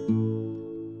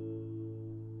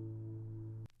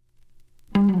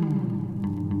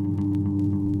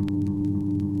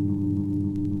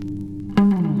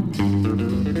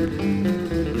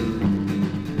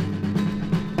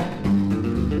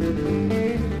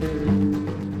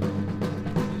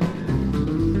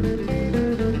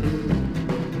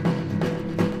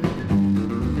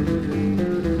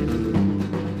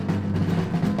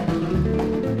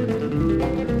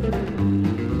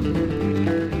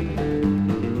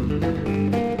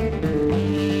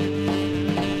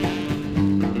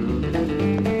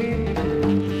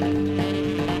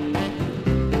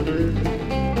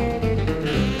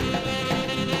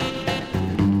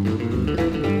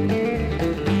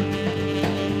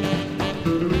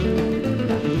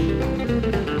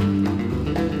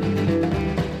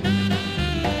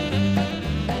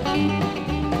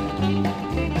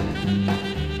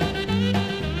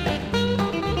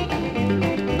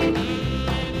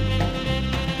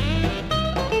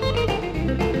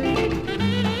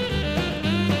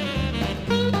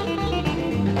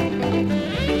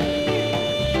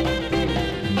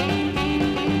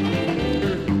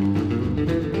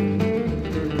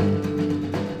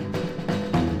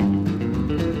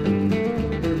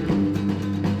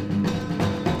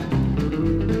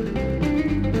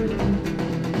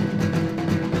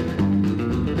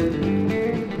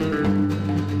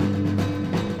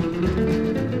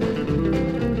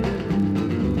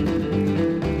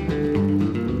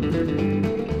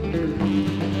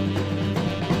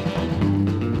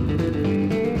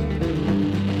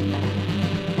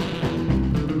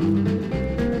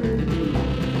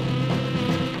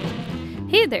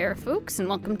 there, folks, and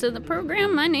welcome to the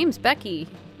program. My name's Becky,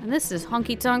 and this is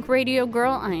Honky Tonk Radio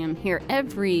Girl. I am here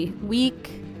every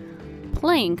week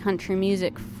playing country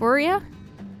music for you,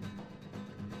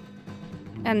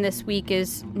 and this week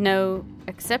is no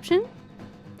exception.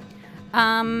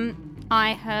 I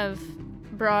have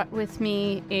brought with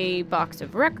me a box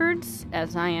of records,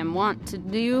 as I am wont to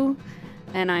do,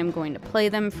 and I'm going to play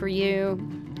them for you,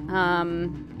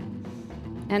 and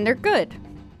they're good.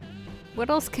 What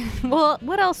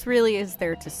else really is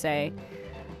there to say?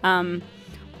 One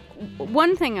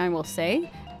thing I will say,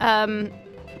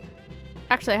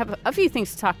 Actually, I have a few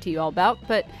things to talk to you all about,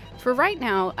 but for right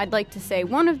now, I'd like to say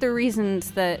one of the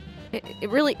reasons that it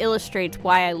really illustrates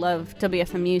why I love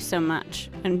WFMU so much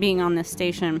and being on this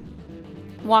station.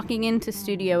 Walking into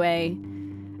Studio A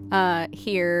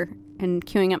here and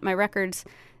queuing up my records,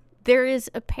 there is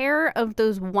a pair of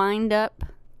those wind-up,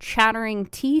 chattering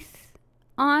teeth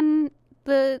on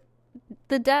the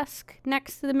desk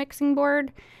next to the mixing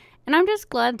board, and I'm just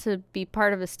glad to be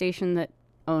part of a station that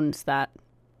owns that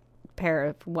pair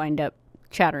of wind-up,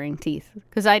 chattering teeth,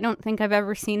 because I don't think I've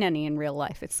ever seen any in real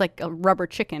life. It's like a rubber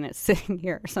chicken is sitting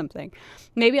here or something.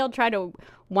 Maybe I'll try to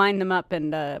wind them up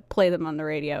and play them on the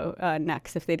radio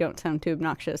next if they don't sound too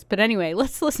obnoxious. But anyway,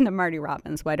 let's listen to Marty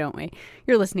Robbins, why don't we?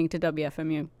 You're listening to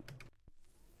WFMU.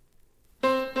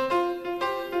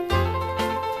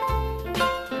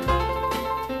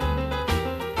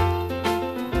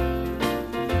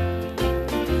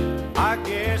 I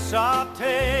guess I'll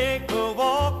take a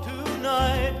walk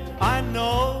tonight. I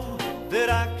know that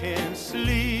I can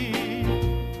sleep,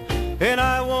 and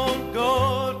I won't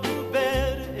go to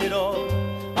bed at all.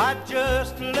 I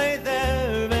just lay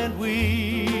there and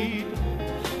weep.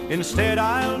 Instead,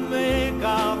 I'll make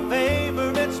our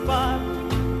favorite spot.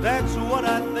 That's what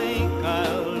I think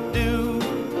I'll do.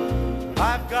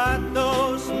 I've got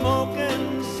those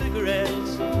smoking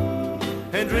cigarettes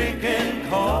and drinking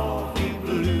coffee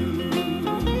blues.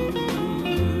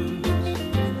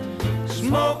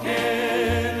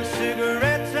 Smoking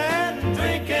cigarettes and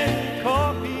drinking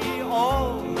coffee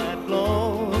all night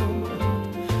long,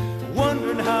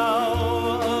 wondering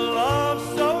how a love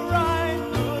so right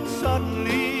could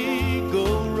suddenly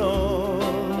go wrong.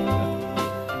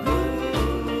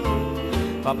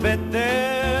 I bet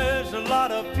there's a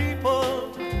lot of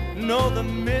people know the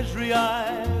misery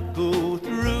I go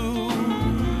through.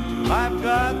 I've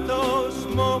got those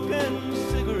smoking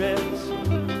cigarettes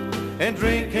and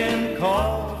drinking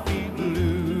coffee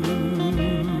blues.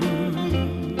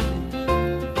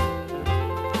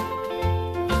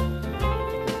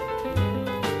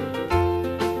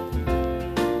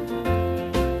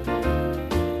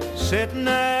 Sitting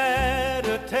at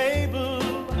a table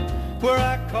where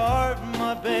I carved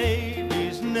my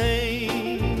baby's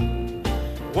name,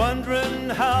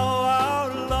 wondering how our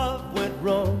love went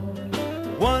wrong,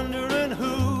 wondering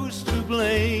who's to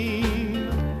blame.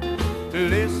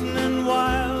 Listening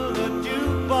while the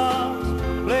jukebox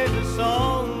plays a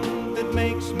song that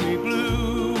makes me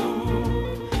blue.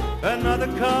 Another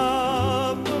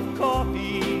cup of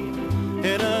coffee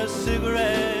and a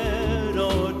cigarette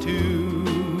or two.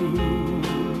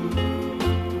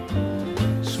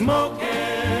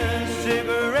 Smoking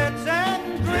cigarettes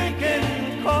and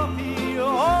drinking coffee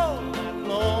all night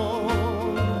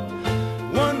long,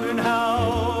 wondering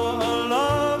how a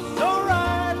love so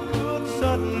right could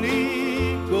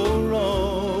suddenly go wrong.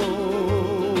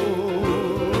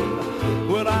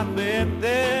 Well, I bet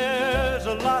there's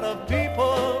a lot of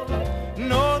people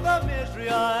know the misery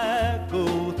I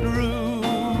go through.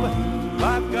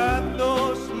 I've got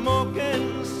those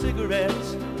smoking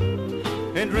cigarettes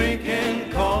and drinking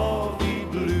coffee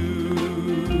blues.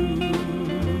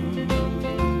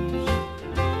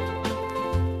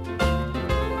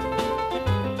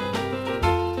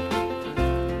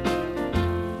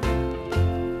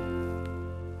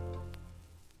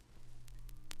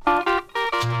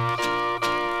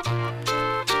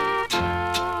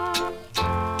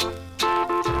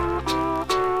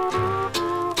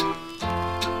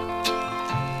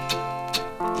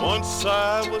 Once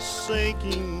I was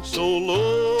sinking so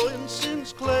low in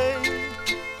sin's clay,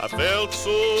 I felt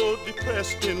so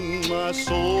depressed in my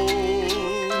soul.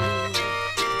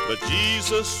 But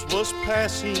Jesus was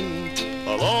passing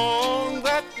along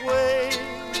that way,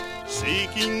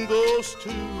 seeking those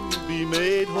to be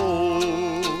made whole.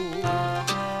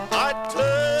 I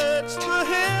touched the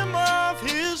hem of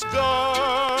his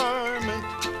garment,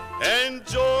 and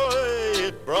joy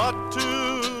it brought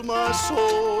to my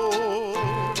soul.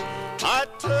 I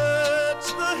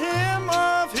touched the hem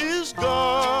of his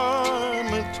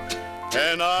garment,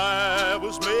 and I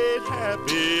was made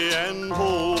happy and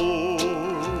whole.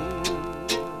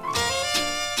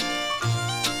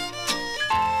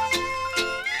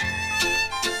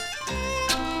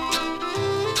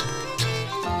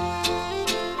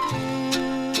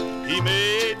 He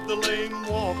made the lame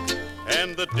walk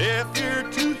and the deaf ear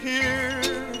to hear.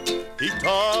 He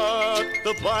taught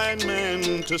the blind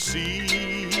man to see.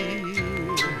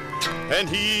 And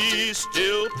he's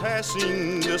still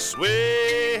passing this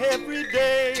way every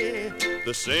day.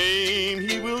 The same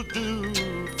he will do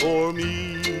for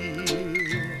me.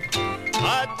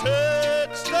 I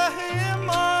touched the